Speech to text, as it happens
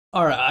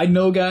Alright, I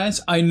know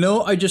guys, I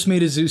know I just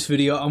made a Zeus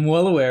video, I'm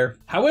well aware.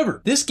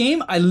 However, this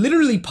game, I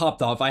literally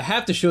popped off. I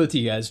have to show it to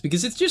you guys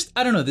because it's just,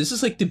 I don't know, this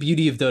is like the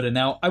beauty of Dota.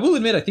 Now, I will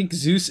admit, I think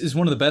Zeus is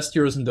one of the best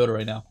heroes in Dota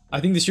right now. I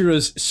think this hero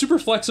is super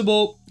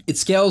flexible, it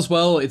scales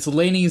well, its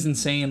laning is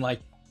insane. Like,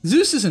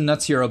 Zeus is a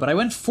nuts hero, but I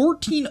went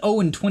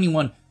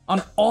 14-0-21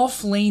 on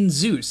off-lane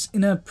Zeus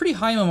in a pretty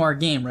high MMR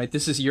game, right?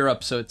 This is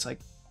Europe, so it's like,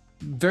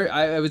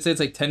 I would say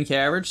it's like 10k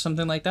average,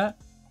 something like that.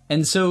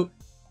 And so,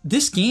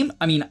 this game,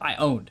 I mean, I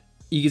owned.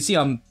 You can see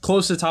I'm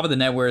close to the top of the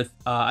net worth.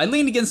 I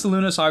leaned against the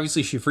Luna, so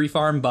obviously she free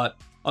farmed, but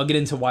I'll get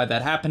into why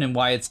that happened and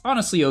why it's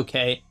honestly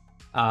okay.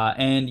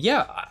 And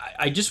yeah,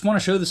 I just want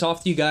to show this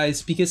off to you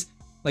guys because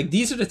like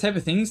these are the type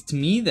of things to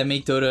me that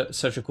make Dota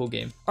such a cool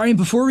game. All right,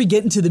 before we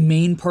get into the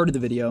main part of the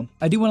video,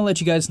 I do want to let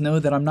you guys know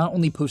that I'm not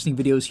only posting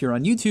videos here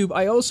on YouTube,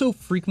 I also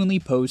frequently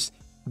post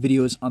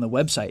videos on the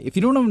website. If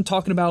you don't know what I'm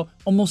talking about,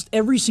 almost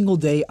every single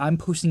day I'm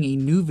posting a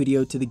new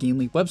video to the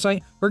GameLeap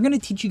website. We're going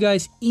to teach you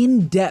guys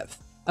in depth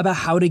about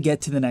how to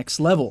get to the next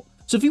level.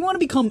 So if you want to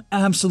become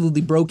absolutely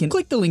broken,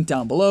 click the link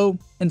down below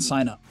and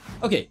sign up.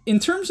 Okay, in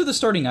terms of the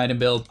starting item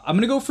build, I'm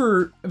going to go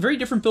for a very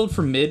different build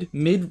from mid.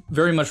 Mid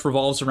very much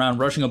revolves around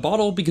rushing a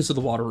bottle because of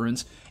the water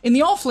runes. In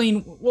the off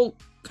lane, well,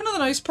 kind of the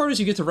nice part is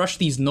you get to rush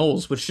these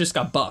Knolls, which just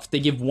got buffed. They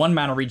give 1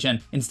 mana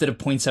regen instead of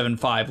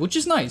 0.75, which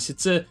is nice.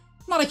 It's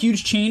not a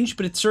huge change,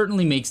 but it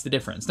certainly makes the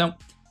difference. Now,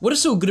 what is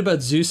so good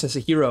about Zeus as a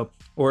hero,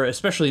 or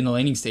especially in the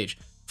laning stage?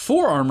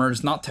 4 armor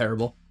is not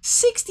terrible.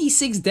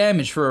 66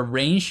 damage for a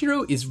ranged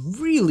hero is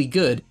really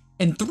good,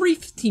 and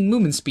 315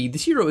 movement speed.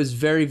 This hero is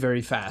very,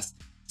 very fast.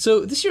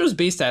 So this hero's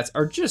base stats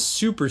are just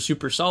super,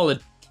 super solid,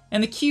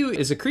 and the Q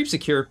is a creep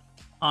secure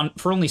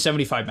for only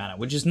 75 mana,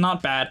 which is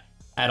not bad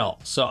at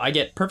all. So I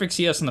get perfect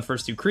CS on the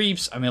first 2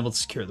 creeps, I'm able to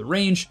secure the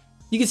range.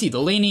 You can see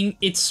the laning,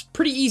 it's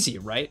pretty easy,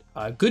 right?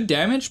 Good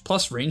damage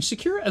plus range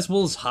secure, as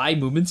well as high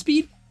movement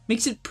speed,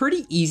 makes it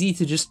pretty easy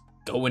to just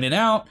go in and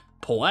out,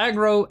 pull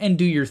aggro, and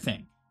do your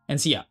thing. And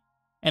so yeah,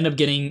 end up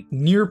getting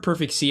near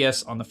perfect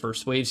CS on the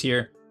first waves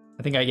here.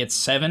 I think I get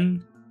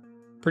 7.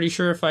 Pretty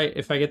sure if I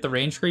get the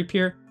range creep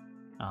here.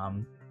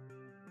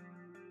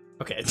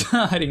 Okay,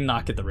 I did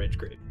not get the range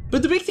creep.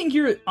 But the big thing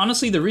here,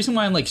 honestly, the reason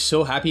why I'm like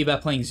so happy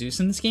about playing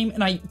Zeus in this game,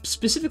 and I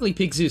specifically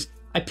pick Zeus.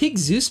 I pick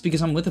Zeus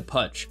because I'm with a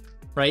Pudge,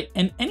 right?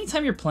 And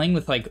anytime you're playing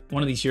with like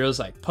one of these heroes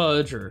like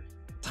Pudge or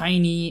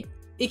Tiny,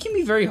 it can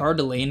be very hard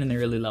to lane in the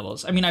early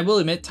levels. I mean, I will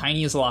admit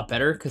Tiny is a lot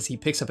better because he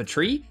picks up a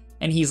tree.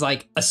 And he's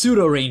like a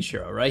pseudo range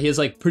hero, right? He has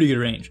like pretty good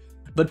range.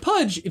 But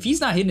Pudge, if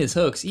he's not hitting his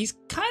hooks, he's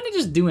kind of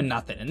just doing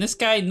nothing. And this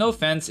guy, no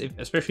offense,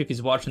 especially if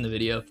he's watching the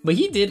video, but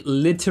he did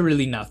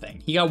literally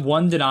nothing. He got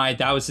 1 denied.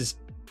 That was his,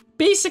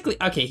 basically,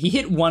 okay, he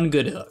hit 1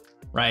 good hook,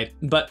 right?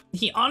 But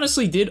he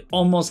honestly did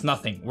almost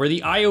nothing. Where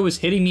the IO was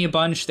hitting me a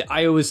bunch, the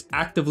IO was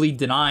actively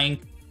denying.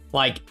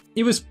 Like,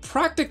 it was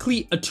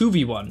practically a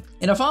 2v1.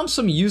 And if I'm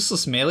some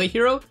useless melee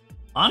hero,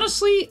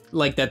 honestly,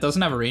 like that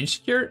doesn't have a range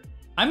secure,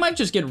 I might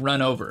just get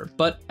run over,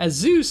 but as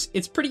Zeus,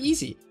 it's pretty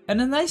easy. And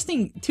the nice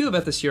thing too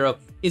about this hero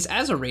is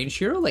as a ranged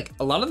hero, like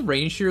a lot of the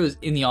ranged heroes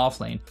in the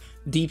offlane,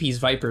 DPs,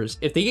 Vipers,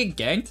 if they get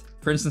ganked,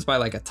 for instance by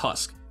like a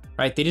Tusk,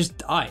 right, they just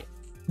die.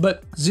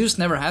 But Zeus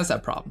never has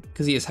that problem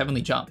because he has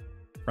Heavenly Jump,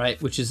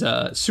 right, which is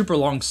a super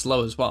long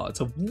slow as well.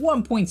 It's a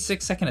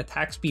 1.6 second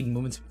attack speed and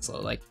movement speed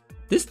slow. Like,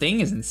 this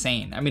thing is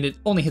insane. I mean, it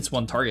only hits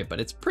 1 target, but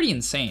it's pretty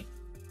insane.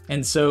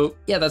 And so,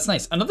 yeah, that's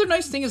nice. Another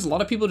nice thing is a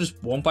lot of people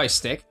just won't buy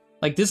Stick.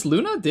 Like, this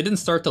Luna didn't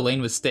start the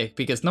lane with Stick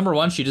because number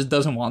 1, she just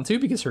doesn't want to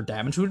because her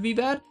damage would be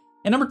bad.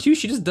 And number 2,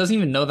 she just doesn't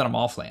even know that I'm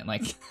offlane.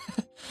 Like,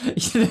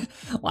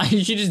 like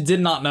she just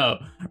did not know,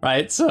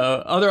 right? So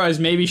otherwise,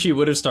 maybe she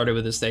would have started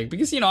with a Stick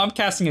because, you know, I'm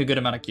casting a good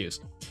amount of Qs.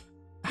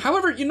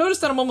 However, you notice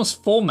that I'm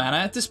almost full mana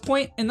at this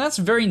point, and that's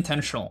very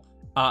intentional.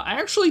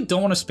 I actually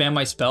don't want to spam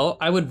my spell.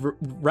 I would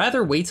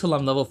rather wait till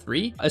I'm level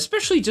 3,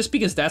 especially just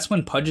because that's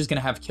when Pudge is going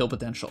to have kill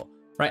potential.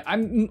 Right,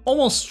 I'm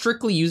almost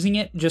strictly using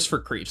it just for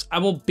creeps. I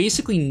will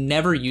basically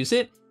never use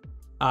it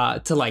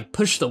to like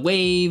push the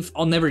wave.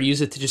 I'll never use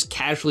it to just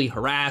casually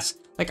harass.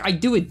 Like I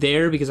do it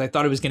there because I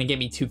thought it was gonna get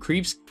me 2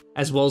 creeps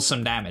as well as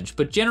some damage.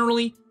 But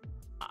generally,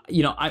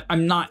 you know,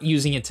 I'm not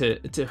using it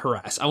to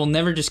harass. I will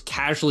never just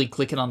casually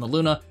click it on the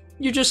Luna.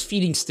 You're just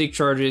feeding stick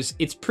charges.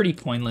 It's pretty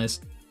pointless.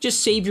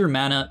 Just save your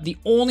mana. The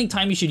only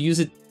time you should use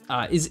it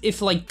is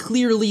if like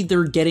clearly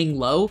they're getting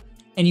low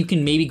and you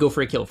can maybe go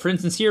for a kill. For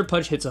instance, here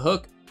Pudge hits a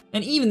hook.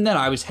 And even then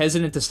I was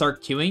hesitant to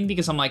start queuing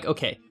because I'm like,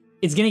 okay,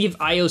 it's gonna give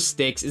IO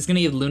sticks, it's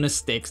gonna give Luna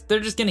sticks, they're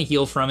just gonna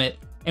heal from it,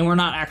 and we're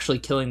not actually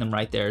killing them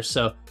right there.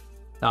 So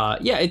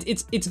yeah,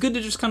 it's good to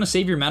just kind of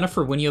save your mana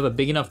for when you have a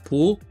big enough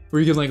pool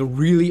where you can like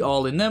really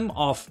all in them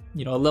off,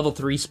 you know, a level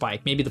 3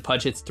 spike. Maybe the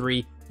Pudge hits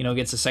 3, you know,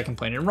 gets a second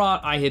plane in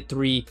rot, I hit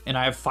 3, and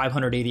I have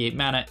 588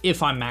 mana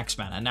if I'm max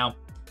mana. Now,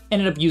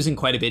 ended up using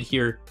quite a bit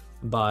here,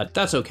 but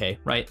that's okay,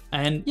 right?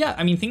 And yeah,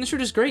 I mean, things are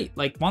just great.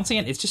 Like, once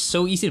again, it's just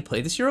so easy to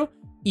play this hero.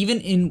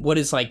 Even in what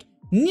is like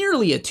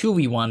nearly a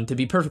 2v1, to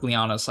be perfectly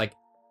honest. Like,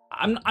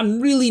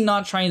 I'm really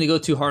not trying to go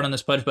too hard on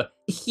this Pudge, but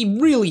he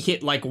really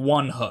hit like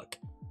 1 hook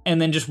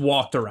and then just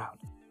walked around.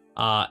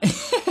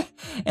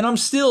 And I'm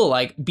still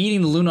like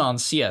beating the Luna on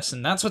CS,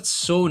 and that's what's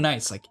so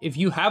nice. Like if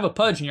you have a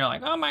Pudge and you're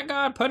like, oh my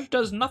god, Pudge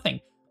does nothing.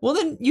 Well,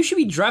 then you should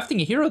be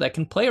drafting a hero that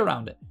can play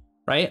around it,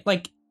 right?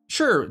 Like,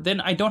 sure, then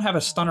I don't have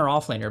a stunner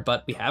offlaner,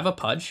 but we have a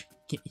Pudge.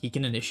 He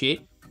can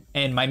initiate,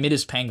 and my mid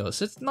is Pango,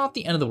 so it's not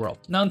the end of the world.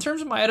 Now, in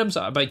terms of my items,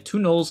 I buy 2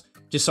 nulls,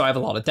 just so I have a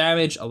lot of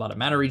damage, a lot of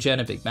mana regen,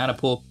 a big mana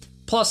pool.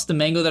 Plus, the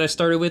mango that I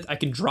started with, I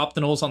can drop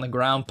the nulls on the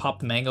ground, pop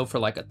the mango for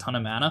like a ton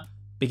of mana,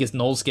 because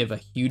nulls give a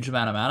huge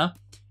amount of mana.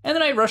 And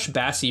then I rush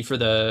Bassi for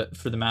the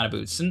mana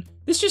boots, and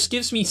this just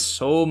gives me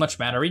so much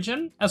mana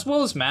regen, as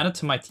well as mana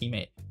to my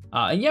teammate.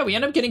 And yeah, we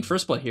end up getting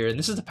first blood here, and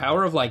this is the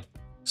power of like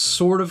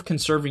sort of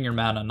conserving your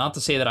mana. Not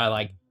to say that I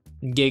like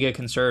giga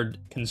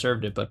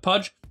conserved it, but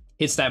Pudge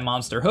hits that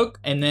monster hook,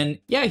 and then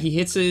yeah, he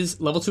hits his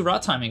level 2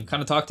 rot timing.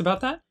 Kind of talked about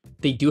that.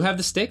 They do have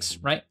the sticks,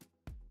 right?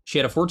 She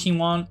had a 14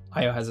 wand,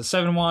 Io has a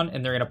 7 wand,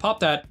 and they're gonna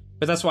pop that,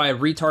 but that's why I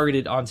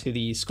retargeted onto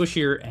the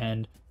squishier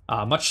and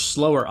much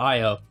slower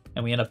Io,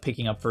 and we end up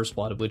picking up first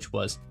blood, which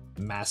was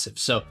massive.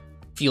 So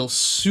feels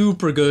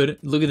super good.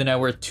 Look at the net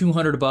worth,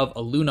 200 above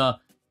a Luna,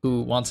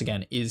 who once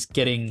again is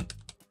getting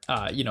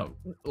you know,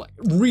 like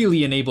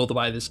really enabled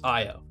by this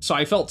Io. So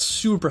I felt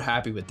super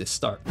happy with this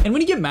start. And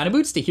when you get mana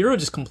boots, the hero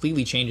just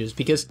completely changes,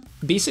 because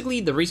basically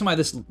the reason why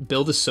this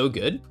build is so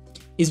good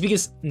is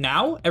because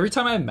now every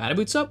time I have mana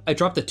boots up, I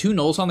drop the 2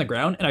 nulls on the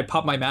ground and I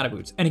pop my mana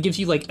boots, and it gives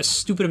you like a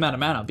stupid amount of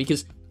mana,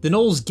 because the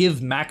nulls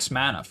give max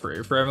mana for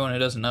everyone who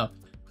doesn't know.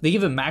 They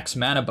give a max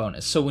mana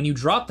bonus. So when you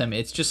drop them,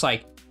 it's just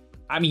like,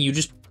 I mean, you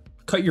just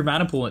cut your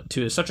mana pool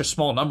to such a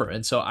small number.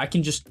 And so I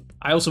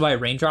also buy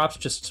raindrops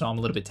just so I'm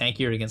a little bit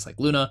tankier against like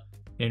Luna.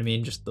 You know what I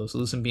mean? Just those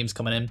Lucent beams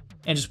coming in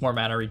and just more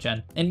mana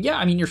regen. And yeah,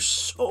 I mean, you're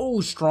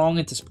so strong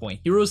at this point.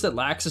 Heroes that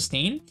lack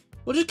sustain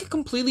will just get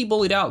completely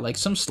bullied out. Like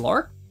some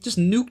Slark just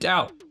nuked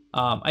out.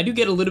 I do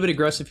get a little bit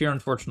aggressive here.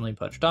 Unfortunately,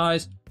 Pudge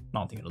dies.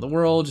 Not the end of the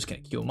world. Just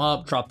gonna queue him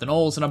up, drop the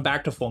nulls, and I'm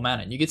back to full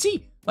mana. And you can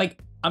see, like,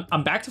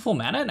 I'm back to full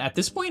mana. And at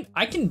this point,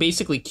 I can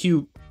basically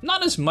queue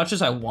not as much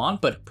as I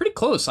want, but pretty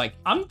close. Like,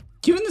 I'm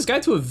giving this guy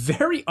to a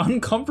very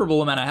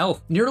uncomfortable amount of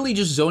health, nearly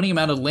just zoning him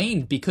out of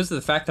lane because of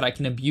the fact that I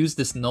can abuse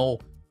this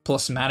null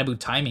plus mana boot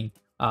timing,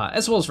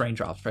 as well as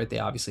raindrops, right? They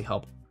obviously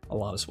help a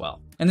lot as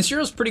well. And this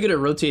hero's pretty good at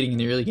rotating in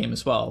the early game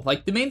as well.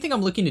 Like, the main thing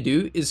I'm looking to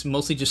do is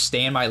mostly just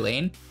stay in my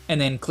lane and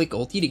then click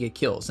ulti to get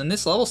kills. And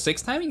this level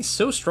 6 timing is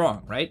so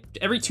strong, right?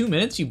 Every 2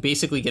 minutes, you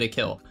basically get a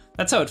kill.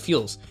 That's how it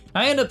feels.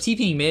 I end up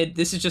TPing mid.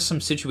 This is just some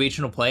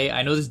situational play.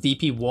 I know this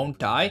DP won't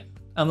die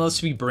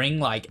unless we bring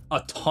like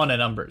a ton of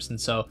numbers.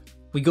 And so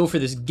we go for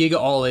this giga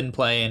all-in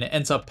play, and it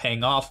ends up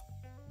paying off.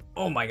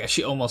 Oh my gosh,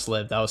 she almost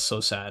lived. That was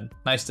so sad.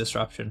 Nice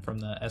disruption from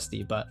the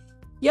SD. But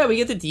yeah, we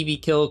get the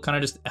DB kill, kind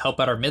of just help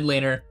out our mid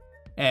laner.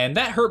 And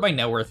that hurt my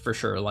net worth for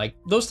sure. Like,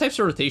 those types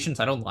of rotations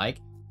I don't like.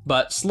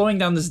 But slowing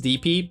down this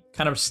DP,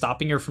 kind of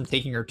stopping her from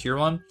taking her tier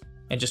 1,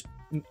 and just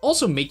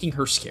also making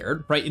her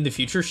scared, right? In the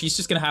future, she's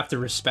just going to have to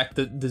respect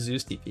the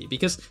Zeus DP,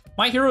 because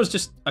my hero is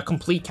just a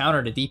complete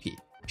counter to DP.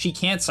 She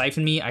can't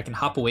siphon me, I can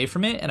hop away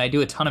from it, and I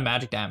do a ton of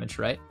magic damage,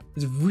 right?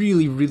 It's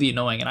really, really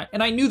annoying.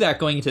 And I knew that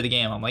going into the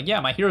game. I'm like,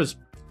 yeah, my hero's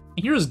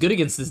good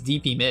against this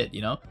DP mid,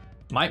 you know?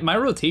 My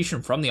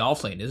rotation from the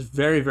offlane is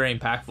very, very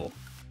impactful.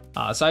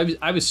 So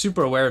I was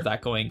super aware of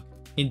that going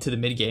into the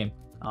mid game,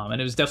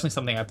 and it was definitely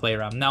something I play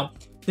around. Now,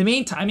 the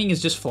main timing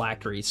is just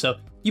phylactery, so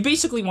you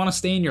basically want to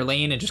stay in your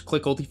lane and just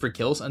click ulti for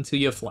kills until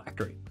you have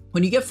phylactery.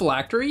 When you get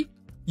phylactery,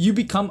 you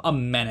become a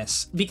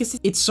menace, because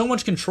it's so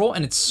much control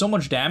and it's so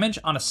much damage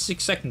on a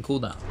 6-second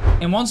cooldown.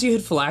 And once you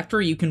hit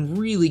phylactery, you can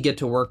really get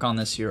to work on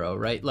this hero,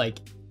 right? Like,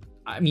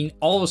 I mean,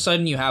 all of a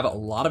sudden you have a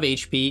lot of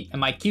HP,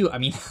 and my Q, I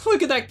mean,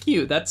 look at that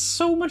Q, that's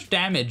so much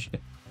damage.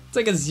 It's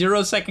like a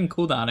 0-second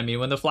cooldown. I mean,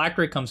 when the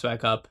phylactery comes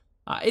back up,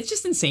 it's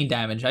just insane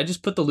damage. I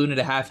just put the Luna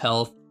to half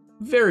health,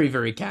 very,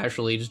 very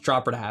casually, just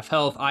drop her to half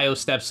health. Io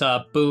steps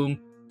up, boom,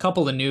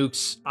 couple of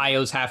nukes,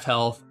 Io's half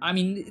health. I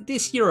mean,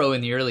 this hero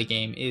in the early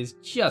game is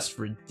just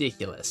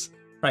ridiculous,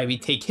 right? We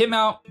take him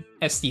out,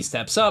 SD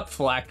steps up,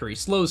 phylactery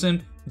slows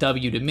him,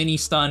 W to mini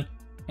stun,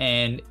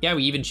 and yeah,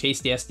 we even chase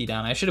the SD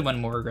down. I should have went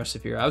more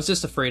aggressive here. I was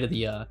just afraid of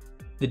the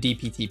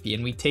DPTP,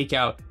 and we take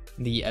out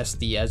the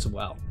SD as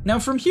well. Now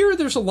from here,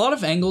 there's a lot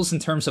of angles in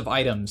terms of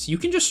items. You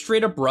can just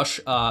straight up rush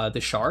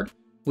the shard,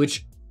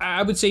 which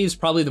I would say is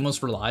probably the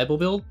most reliable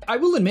build. I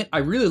will admit, I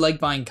really like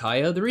buying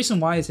Kaya. The reason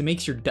why is it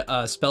makes your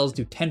spells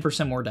do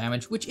 10% more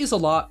damage, which is a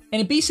lot,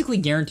 and it basically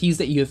guarantees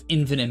that you have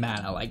infinite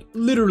mana, like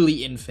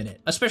literally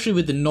infinite, especially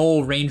with the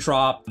null,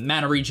 raindrop,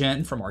 mana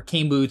regen from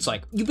arcane boots.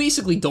 Like, you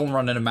basically don't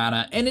run out of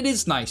mana, and it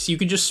is nice. You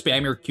can just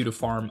spam your Q to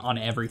farm on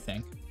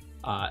everything.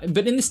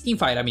 But in this team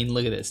fight, I mean,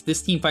 look at this.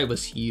 This team fight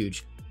was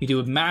huge. We do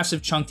a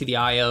massive chunk to the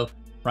Io,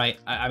 right?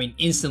 I mean,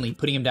 instantly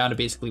putting him down to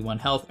basically 1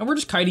 health, and we're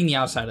just kiting the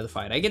outside of the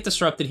fight. I get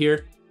disrupted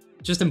here.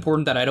 Just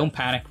important that I don't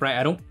panic,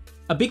 right?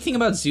 A big thing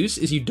about Zeus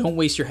is you don't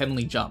waste your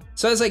heavenly jump.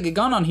 So as I get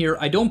gone on here,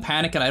 I don't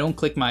panic and I don't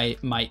click my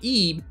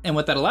E, and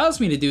what that allows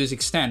me to do is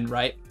extend,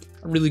 right?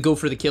 I really go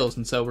for the kills,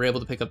 and so we're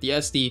able to pick up the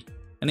SD,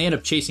 and they end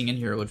up chasing in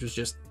here, which was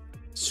just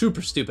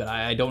super stupid.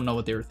 I don't know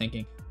what they were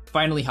thinking.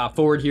 Finally hop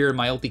forward here,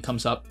 my ulti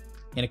comes up,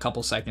 in a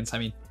couple seconds. I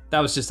mean, that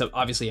was just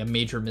obviously a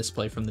major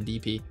misplay from the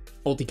DP.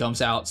 Ulti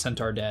comes out,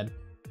 Centaur dead.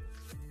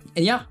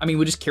 And yeah, I mean,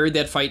 we just carried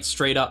that fight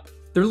straight up.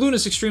 Their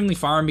Luna's extremely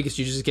farm because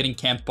you're just getting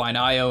camped by an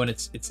IO and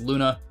it's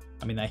Luna.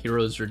 I mean, that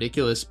hero is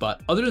ridiculous,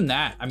 but other than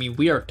that, I mean,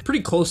 we are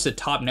pretty close to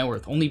top net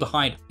worth, only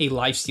behind a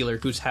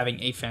Lifestealer who's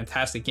having a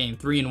fantastic game,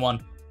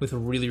 3-1 with a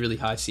really, really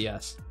high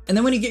CS. And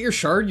then when you get your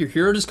shard, your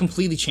hero just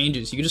completely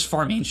changes. You can just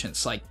farm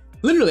Ancients. Like,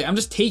 literally, I'm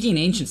just taking an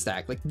Ancient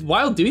stack. Like,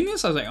 while doing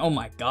this, I was like, oh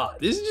my god,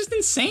 this is just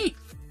insane.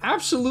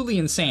 Absolutely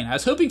insane. I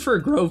was hoping for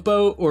a Grove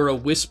Bow or a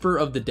Whisper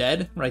of the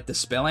Dead, right? The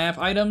spell amp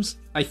items.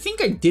 I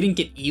think I didn't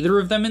get either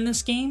of them in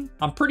this game.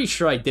 I'm pretty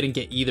sure I didn't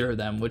get either of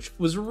them, which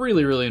was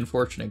really, really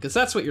unfortunate because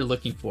that's what you're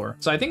looking for.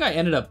 So I think I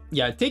ended up,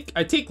 yeah,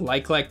 I take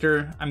Light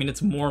Collector. I mean,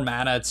 it's more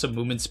mana, it's some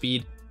movement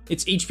speed.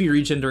 It's HP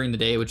regen during the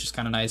day, which is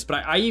kind of nice.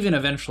 But I even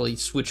eventually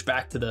switched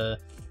back to the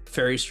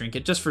Fairy's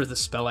Trinket just for the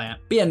spell amp.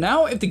 But yeah,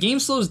 now if the game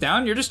slows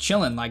down, you're just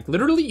chilling. Like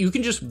literally you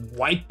can just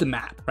wipe the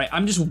map, right?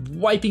 I'm just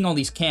wiping all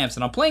these camps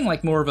and I'm playing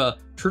like more of a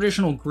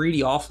traditional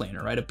greedy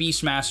offlaner, right? A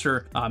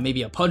Beastmaster,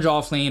 maybe a Pudge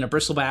offlane, a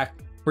Bristleback,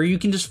 where you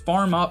can just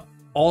farm up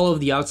all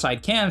of the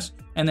outside camps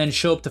and then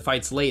show up to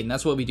fights late. And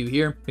that's what we do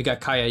here. We got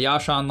Kaya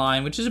Yasha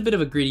online, which is a bit of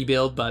a greedy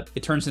build, but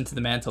it turns into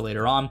the Manta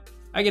later on.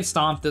 I get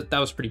stomped. That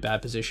was pretty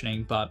bad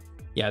positioning, but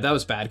yeah, that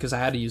was bad because I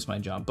had to use my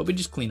jump, but we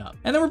just clean up.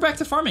 And then we're back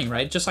to farming,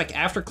 right? Just like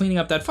after cleaning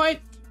up that fight,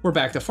 we're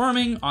back to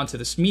farming, onto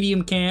this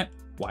medium camp,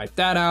 wipe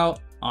that out,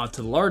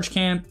 onto the large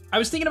camp. I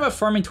was thinking about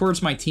farming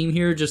towards my team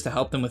here just to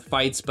help them with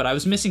fights, but I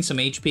was missing some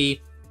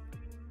HP,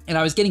 and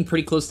I was getting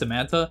pretty close to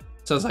Manta,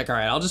 so I was like, all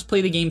right, I'll just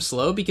play the game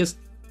slow, because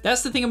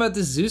that's the thing about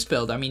this Zeus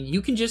build. I mean,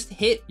 you can just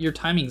hit your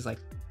timings. Like,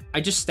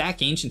 I just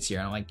stack Ancients here,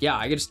 and I'm like, yeah,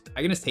 I can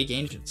just take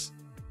Ancients.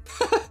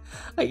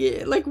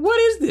 like, what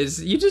is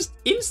this? You just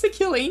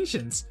insta-kill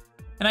Ancients.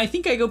 And I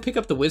think I go pick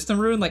up the Wisdom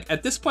Rune. Like,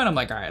 at this point, I'm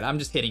like, all right, I'm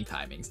just hitting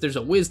timings. There's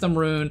a Wisdom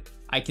Rune.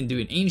 I can do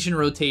an Ancient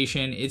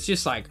rotation. It's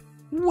just like,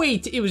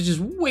 it was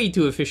just way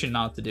too efficient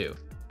not to do.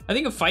 I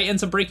think a fight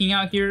ends up breaking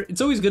out here.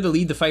 It's always good to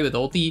lead the fight with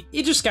ulti.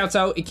 It just scouts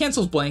out, it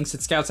cancels blanks,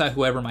 it scouts out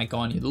whoever might go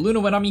on you. The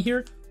Luna went on me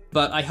here,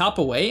 but I hop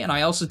away, and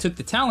I also took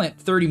the talent,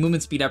 30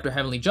 movement speed after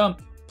Heavenly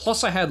Jump,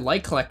 plus I had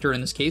Light Collector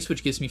in this case,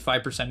 which gives me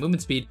 5%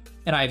 movement speed,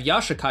 and I have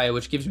Yashakaya,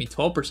 which gives me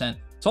 12%.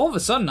 So all of a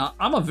sudden,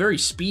 I'm a very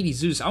speedy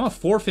Zeus. I'm a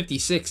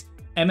 456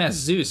 MS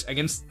Zeus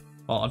against,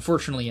 well,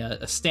 unfortunately,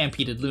 a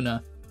stampeded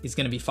Luna is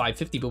going to be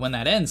 550, but when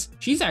that ends,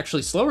 she's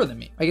actually slower than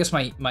me. I guess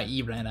my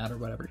E ran out or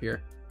whatever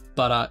here.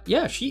 But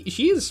yeah, she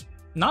is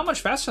not much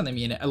faster than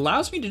me, and it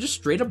allows me to just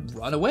straight up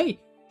run away.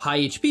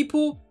 High HP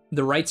pool,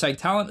 the right side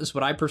talent is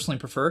what I personally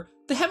prefer.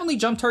 The Heavenly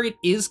Jump target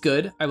is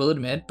good, I will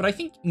admit, but I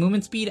think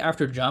movement speed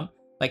after jump,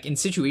 like in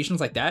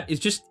situations like that, it's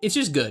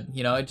just good.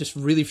 You know, it just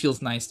really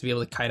feels nice to be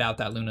able to kite out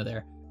that Luna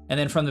there. And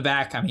then from the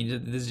back, I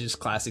mean, this is just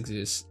classic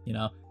Zeus, you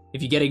know.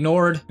 If you get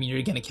ignored, I mean,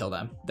 you're gonna kill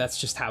them. That's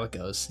just how it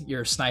goes.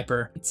 You're a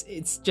sniper.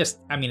 It's just,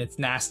 I mean, it's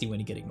nasty when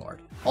you get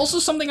ignored. Also,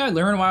 something I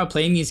learned while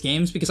playing these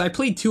games, because I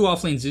played 2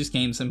 offlane Zeus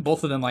games, and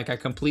both of them, like, I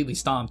completely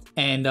stomped.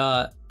 And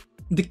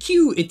the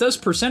Q, it does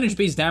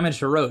percentage-based damage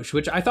to Roche,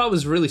 which I thought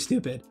was really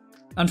stupid.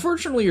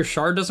 Unfortunately, your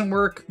shard doesn't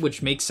work,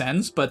 which makes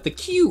sense, but the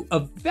Q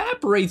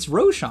evaporates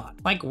Roshan.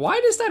 Like, why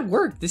does that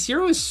work? This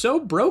hero is so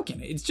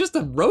broken. It's just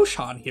a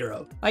Roshan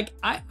hero. Like,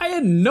 I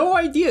had no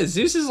idea.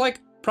 Zeus is, like,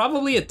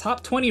 probably a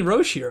top 20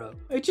 Roche hero,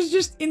 which is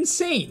just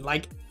insane.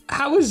 Like,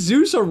 how is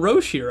Zeus a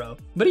Roche hero?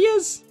 But he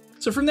is.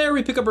 So from there,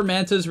 we pick up our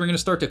Mantas. We're going to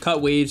start to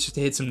cut waves just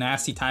to hit some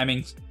nasty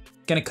timings.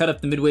 Going to cut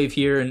up the mid wave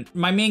here, and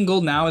my main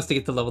goal now is to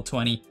get to level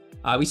 20.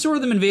 We saw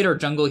them invade our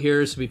jungle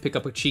here, so we pick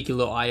up a cheeky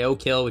little IO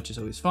kill, which is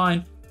always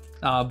fine.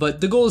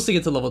 But the goal is to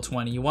get to level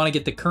 20. You want to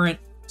get the current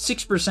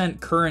 6%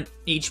 current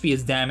HP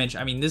as damage.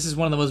 I mean, this is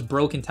one of the most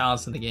broken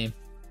talents in the game.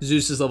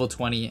 Zeus is level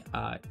 20,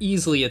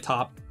 easily a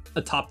top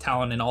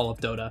talent in all of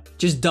Dota.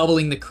 Just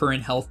doubling the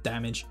current health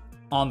damage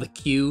on the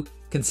Q,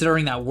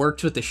 considering that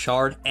worked with the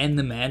shard and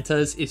the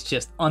Mantas, is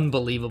just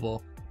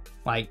unbelievable.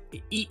 Like,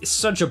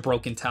 such a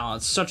broken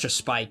talent, such a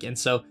spike. And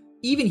so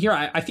even here,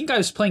 I think I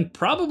was playing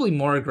probably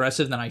more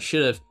aggressive than I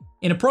should have.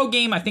 In a pro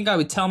game, I think I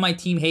would tell my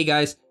team, hey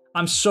guys,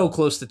 I'm so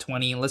close to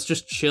 20, let's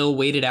just chill,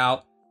 wait it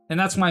out. And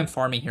that's why I'm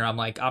farming here. I'm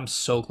like, I'm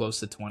so close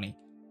to 20.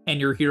 And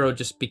your hero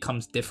just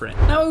becomes different.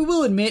 Now, I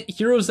will admit,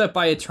 heroes that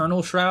buy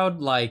Eternal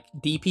Shroud, like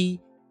DP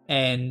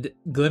and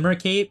Glimmer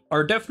Cape,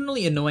 are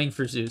definitely annoying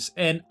for Zeus.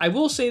 And I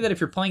will say that if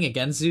you're playing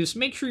against Zeus,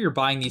 make sure you're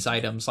buying these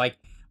items. Like,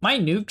 my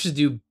nukes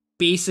do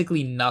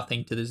basically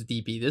nothing to this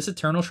DP. This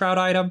Eternal Shroud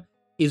item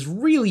is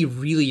really,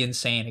 really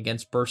insane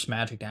against burst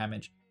magic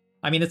damage.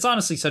 I mean, it's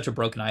honestly such a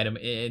broken item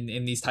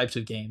in these types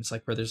of games,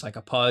 like where there's like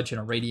a Pudge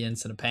and a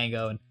Radiance and a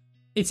Pango, and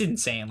it's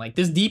insane. Like,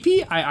 this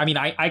DP, I mean,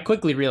 I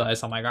quickly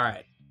realized, I'm like, all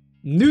right,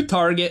 new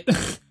target,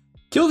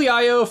 kill the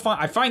IO,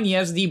 I find the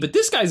SD, but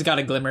this guy's got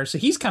a Glimmer, so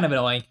he's kind of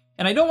annoying.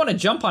 And I don't want to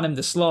jump on him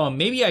to slow him.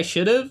 Maybe I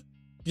should have,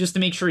 just to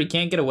make sure he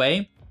can't get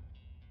away.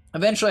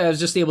 Eventually, I was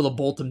just able to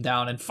bolt him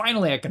down, and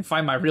finally I can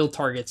find my real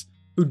targets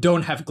who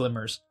don't have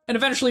Glimmers. And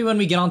eventually, when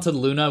we get onto the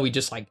Luna, we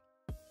just, like,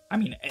 I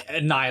mean,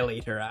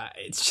 annihilate her.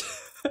 It's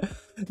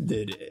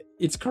Dude,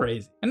 it's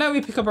crazy. And now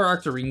we pick up our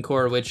Octarine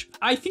core, which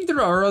I think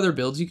there are other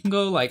builds you can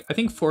go. Like, I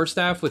think Force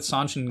Staff with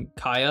Sanch and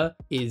Kaya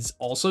is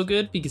also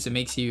good because it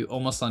makes you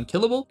almost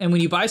unkillable. And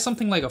when you buy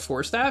something like a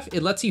Force Staff,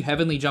 it lets you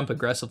Heavenly Jump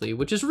aggressively,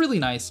 which is really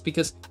nice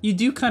because you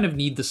do kind of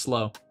need the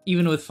slow,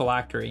 even with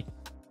Phylactery.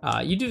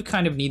 You do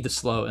kind of need the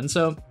slow. And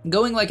so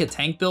going like a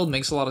tank build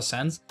makes a lot of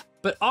sense,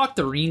 but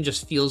Octarine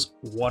just feels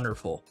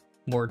wonderful.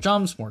 More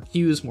jumps, more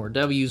Qs, more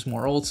Ws,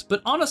 more ults,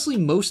 but honestly,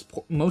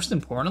 most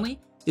importantly,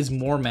 is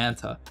more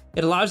Manta.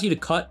 It allows you to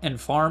cut and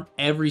farm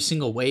every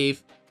single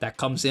wave that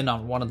comes in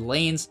on one of the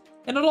lanes,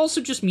 and it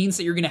also just means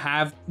that you're gonna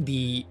have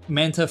the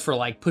Manta for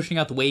like pushing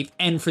out the wave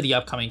and for the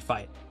upcoming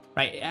fight,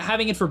 right?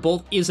 Having it for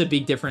both is a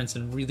big difference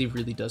and really,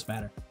 really does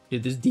matter.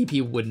 Dude, this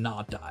DP would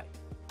not die.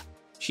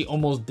 She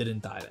almost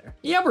didn't die there.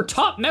 Yeah, we're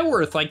top net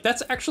worth. Like,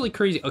 that's actually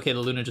crazy. Okay, the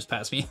Luna just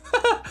passed me.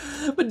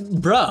 But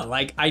bruh,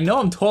 like, I know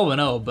I'm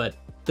 12-0, but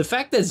the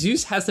fact that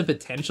Zeus has the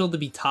potential to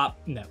be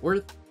top net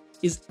worth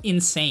is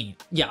insane.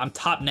 Yeah, I'm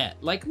top net.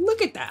 Like,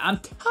 look at that. I'm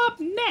top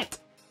net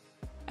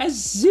as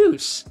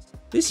Zeus.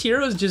 This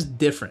hero is just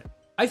different.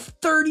 I have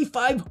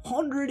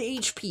 3,500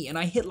 HP and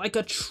I hit like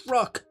a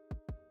truck.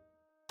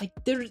 Like,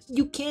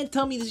 you can't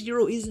tell me this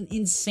hero isn't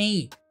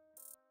insane.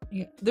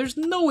 Yeah, there's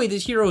no way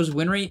this hero's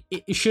win rate,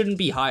 it shouldn't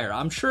be higher.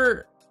 I'm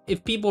sure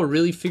if people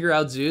really figure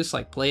out Zeus,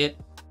 like play it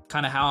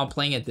kind of how I'm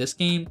playing it this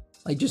game,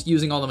 like just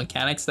using all the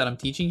mechanics that I'm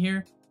teaching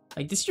here,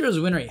 like this hero's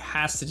win rate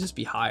has to just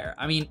be higher.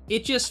 I mean,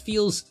 it just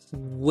feels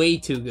way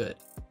too good.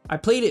 I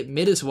played it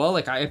mid as well.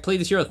 Like I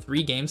played this hero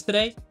 3 games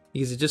today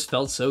because it just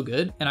felt so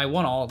good and I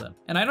won all of them.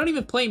 And I don't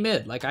even play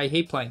mid. Like I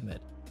hate playing mid,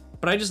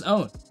 but I just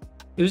own.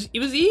 It was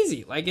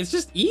easy. Like it's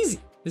just easy.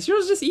 This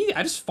hero's just easy.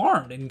 I just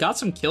farmed and got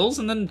some kills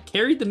and then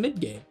carried the mid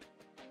game.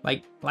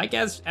 Like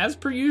as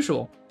per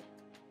usual.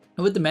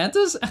 And with the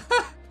Mantas,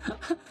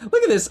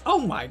 look at this. Oh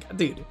my god,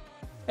 dude.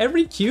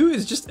 Every Q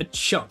is just a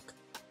chunk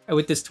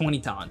with this 20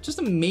 talent. Just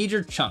a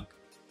major chunk.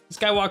 This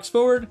guy walks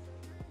forward,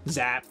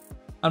 zap.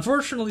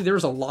 Unfortunately, there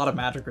was a lot of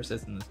magic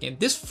resist in this game.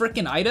 This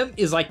freaking item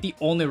is like the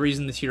only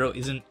reason this hero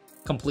isn't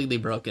completely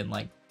broken.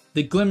 Like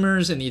the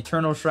Glimmers and the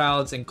Eternal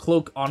Shrouds and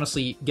Cloak,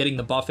 honestly, getting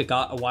the buff it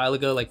got a while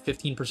ago, like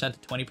 15%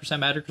 to 20%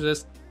 magic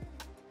resist,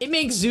 it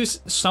makes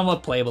Zeus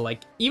somewhat playable.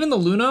 Like even the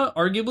Luna,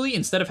 arguably,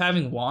 instead of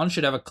having Wand,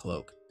 should have a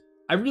Cloak.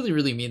 I really,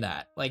 really mean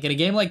that. Like in a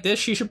game like this,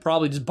 she should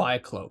probably just buy a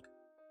Cloak.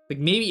 Like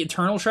maybe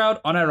Eternal Shroud,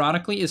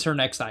 unironically, is her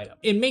next item.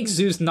 It makes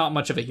Zeus not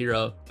much of a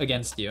hero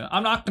against you.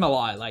 I'm not gonna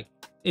lie, like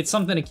it's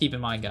something to keep in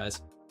mind,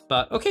 guys.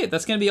 But okay,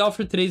 that's gonna be all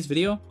for today's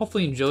video.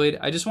 Hopefully you enjoyed.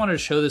 I just wanted to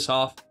show this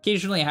off.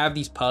 Occasionally I have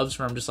these pubs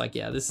where I'm just like,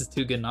 yeah, this is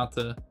too good not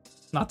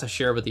to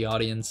share with the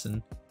audience,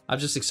 and I'm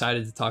just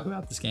excited to talk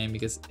about this game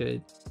because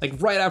like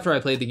right after I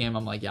played the game,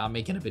 I'm like, yeah, I'm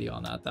making a video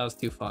on that. That was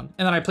too fun.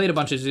 And then I played a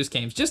bunch of Zeus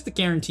games just to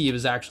guarantee it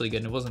was actually good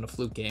and it wasn't a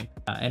fluke game.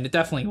 And it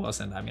definitely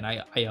wasn't. I mean,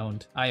 I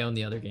owned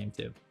the other game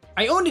too.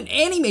 I owned an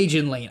Animage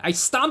in lane. I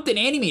stomped an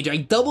Animage. I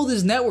doubled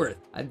his net worth.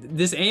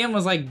 This AM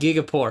was like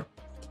giga poor.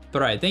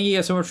 But all right, thank you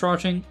guys so much for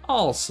watching.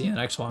 I'll see you in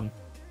the next one.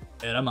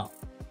 And I'm out.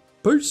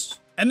 Peace.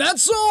 And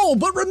that's all,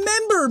 but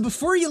remember,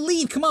 before you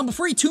leave, come on,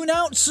 before you tune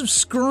out,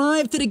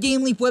 subscribe to the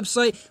GameLeap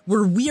website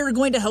where we are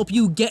going to help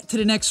you get to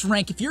the next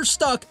rank. If you're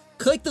stuck,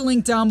 click the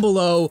link down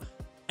below,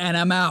 and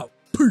I'm out.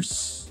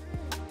 Peace.